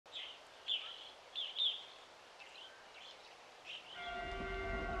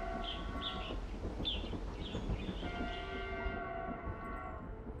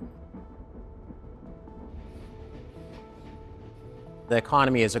The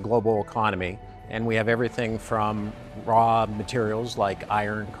economy is a global economy, and we have everything from raw materials like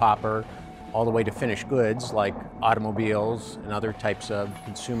iron, copper, all the way to finished goods like automobiles and other types of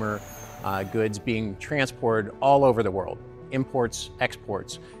consumer goods being transported all over the world, imports,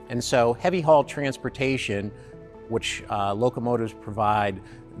 exports. And so heavy haul transportation, which locomotives provide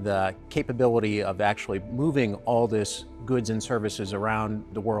the capability of actually moving all this goods and services around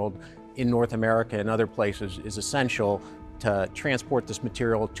the world in North America and other places, is essential to transport this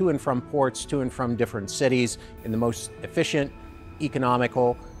material to and from ports, to and from different cities in the most efficient,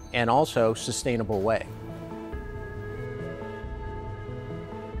 economical, and also sustainable way.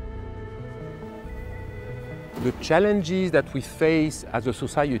 The challenges that we face as a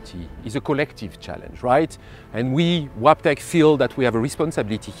society is a collective challenge, right? And we, Wabtec, feel that we have a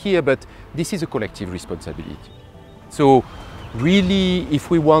responsibility here, but this is a collective responsibility. So really,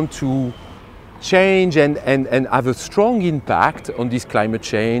 if we want to change and have a strong impact on this climate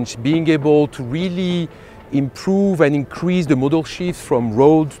change, being able to really improve and increase the modal shift from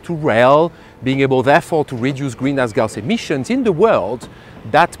road to rail, being able therefore to reduce greenhouse gas emissions in the world,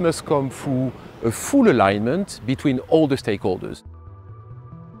 that must come through a full alignment between all the stakeholders.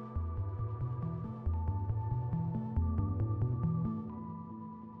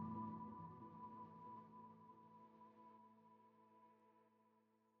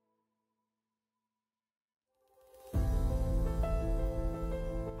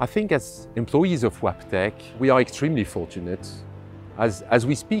 I think as employees of Wabtec, we are extremely fortunate. As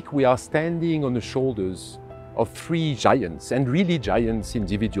we speak, we are standing on the shoulders of three giants, and really giants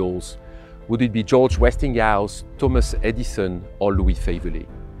individuals. Would it be George Westinghouse, Thomas Edison, or Louis Faiveley?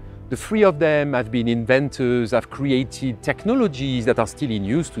 The three of them have been inventors, have created technologies that are still in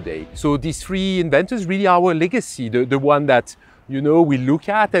use today. So these three inventors really are our legacy, the one that, you know, we look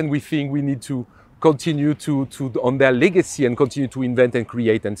at and we think we need to continue on their legacy and continue to invent and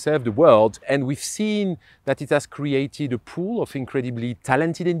create and serve the world. And we've seen that it has created a pool of incredibly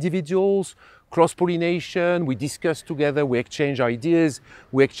talented individuals, cross-pollination, we discuss together, we exchange ideas,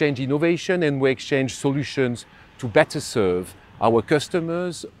 we exchange innovation, and we exchange solutions to better serve our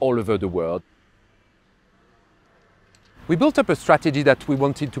customers all over the world. We built up a strategy that we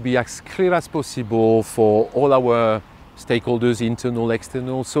wanted to be as clear as possible for all our stakeholders, internal,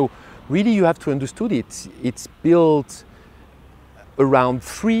 external. So really you have to understand it. It's built around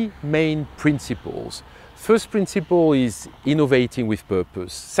three main principles. First principle is innovating with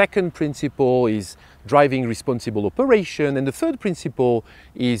purpose. Second principle is driving responsible operation. And the third principle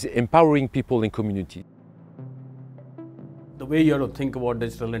is empowering people and community. The way you have to think about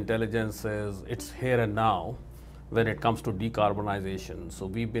digital intelligence is it's here and now when it comes to decarbonization. So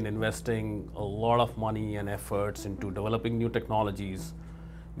we've been investing a lot of money and efforts into developing new technologies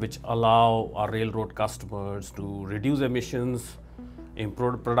which allow our railroad customers to reduce emissions,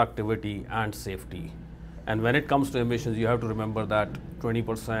 improve productivity and safety. And when it comes to emissions, you have to remember that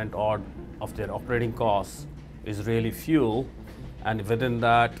 20% odd of their operating costs is really fuel, and within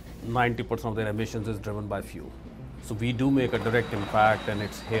that 90% of their emissions is driven by fuel. So we do make a direct impact, and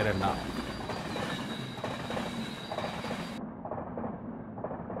it's here and now.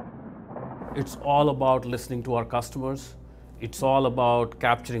 It's all about listening to our customers. It's all about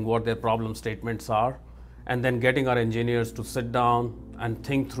capturing what their problem statements are, and then getting our engineers to sit down and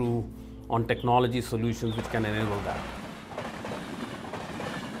think through on technology solutions which can enable that.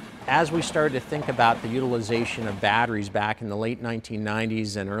 As we started to think about the utilization of batteries back in the late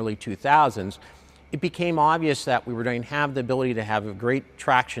 1990s and early 2000s, it became obvious that we were going to have the ability to have a great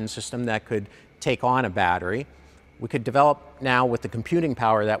traction system that could take on a battery. We could develop now, with the computing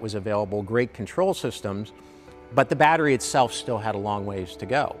power that was available, great control systems, but the battery itself still had a long ways to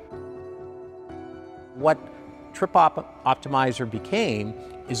go. What Trip Optimizer became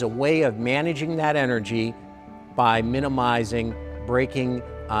is a way of managing that energy by minimizing braking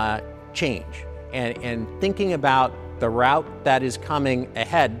change and thinking about the route that is coming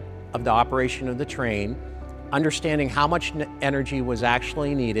ahead of the operation of the train, understanding how much energy was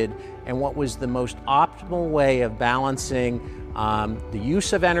actually needed and what was the most optimal way of balancing the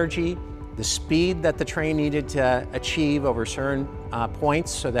use of energy, the speed that the train needed to achieve over certain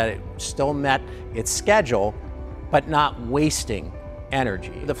points so that it still met its schedule, but not wasting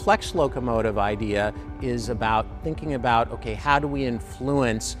energy. The flex locomotive idea is about thinking about, okay, how do we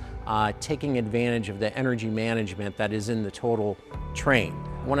influence taking advantage of the energy management that is in the total train?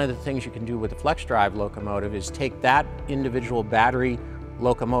 One of the things you can do with a flex drive locomotive is take that individual battery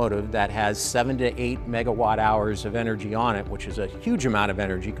locomotive that has 7 to 8 megawatt hours of energy on it, which is a huge amount of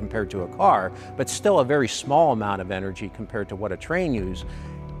energy compared to a car, but still a very small amount of energy compared to what a train uses,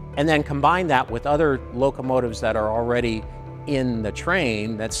 and then combine that with other locomotives that are already in the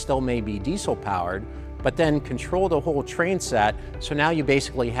train that still may be diesel powered, but then control the whole train set. So now you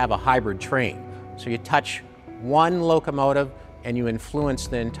basically have a hybrid train. So you touch one locomotive and you influence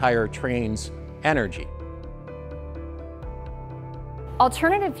the entire train's energy.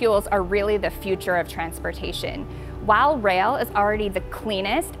 Alternative fuels are really the future of transportation. While rail is already the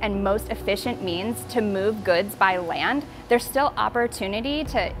cleanest and most efficient means to move goods by land, there's still opportunity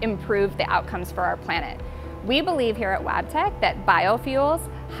to improve the outcomes for our planet. We believe here at Wabtec that biofuels,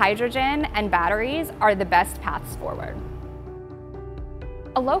 hydrogen, and batteries are the best paths forward.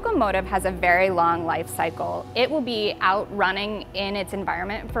 A locomotive has a very long life cycle. It will be out running in its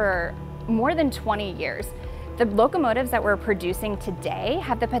environment for more than 20 years. The locomotives that we're producing today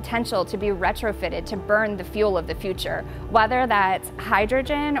have the potential to be retrofitted to burn the fuel of the future. Whether that's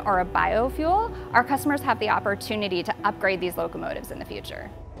hydrogen or a biofuel, our customers have the opportunity to upgrade these locomotives in the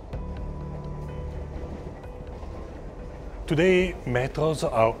future. Today, metros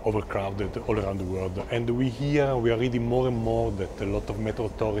are overcrowded all around the world, and we are reading more and more that a lot of metro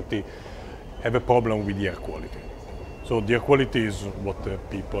authorities have a problem with the air quality. So the air quality is what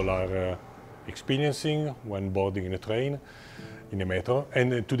people are experiencing when boarding in a train, in a metro,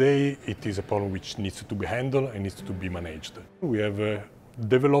 and today it is a problem which needs to be handled and needs to be managed. We have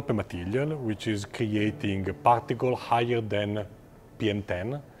developed a material which is creating a particle higher than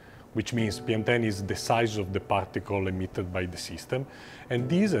PM10, which means PM10 is the size of the particle emitted by the system, and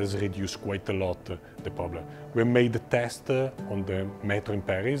this has reduced quite a lot the problem. We made a test on the metro in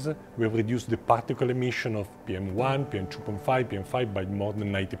Paris. We have reduced the particle emission of PM1, PM2.5, PM5 by more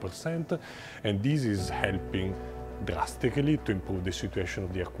than 90%, and this is helping drastically to improve the situation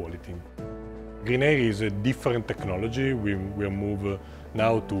of the air quality. Green air is a different technology. We move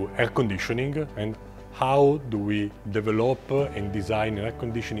now to air conditioning, and how do we develop and design an air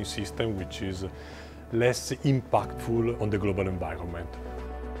conditioning system which is less impactful on the global environment.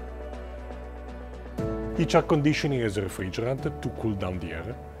 Each air conditioning has a refrigerant to cool down the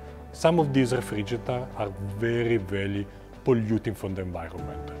air. Some of these refrigerants are very, very polluting from the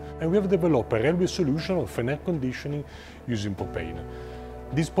environment. And we have developed a railway solution of an air conditioning using propane.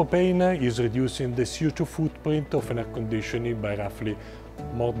 This propane is reducing the CO2 footprint of an air conditioning by roughly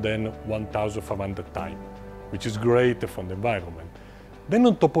more than 1,500 times, which is great for the environment. Then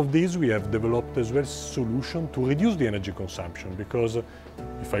on top of this, we have developed as well a solution to reduce the energy consumption, because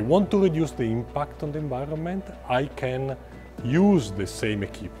if I want to reduce the impact on the environment, I can use the same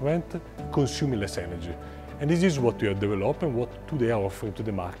equipment, consuming less energy. And this is what we have developed and what today are offering to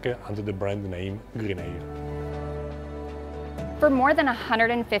the market under the brand name Green Air. For more than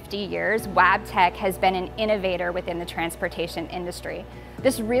 150 years, Wabtec has been an innovator within the transportation industry.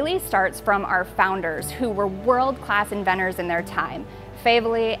 This really starts from our founders, who were world-class inventors in their time.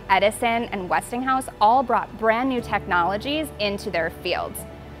 Faiveley, Edison, and Westinghouse all brought brand new technologies into their fields.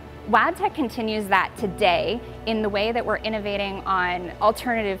 Wabtec continues that today in the way that we're innovating on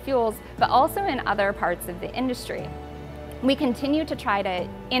alternative fuels, but also in other parts of the industry. We continue to try to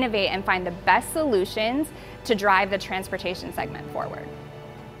innovate and find the best solutions to drive the transportation segment forward.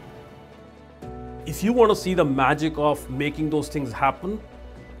 If you want to see the magic of making those things happen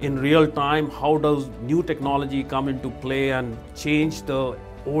in real time, how does new technology come into play and change the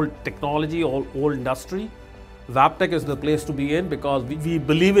old technology or old industry? Wabtec is the place to be in, because we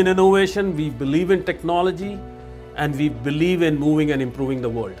believe in innovation, we believe in technology, and we believe in moving and improving the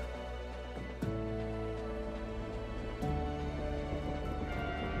world.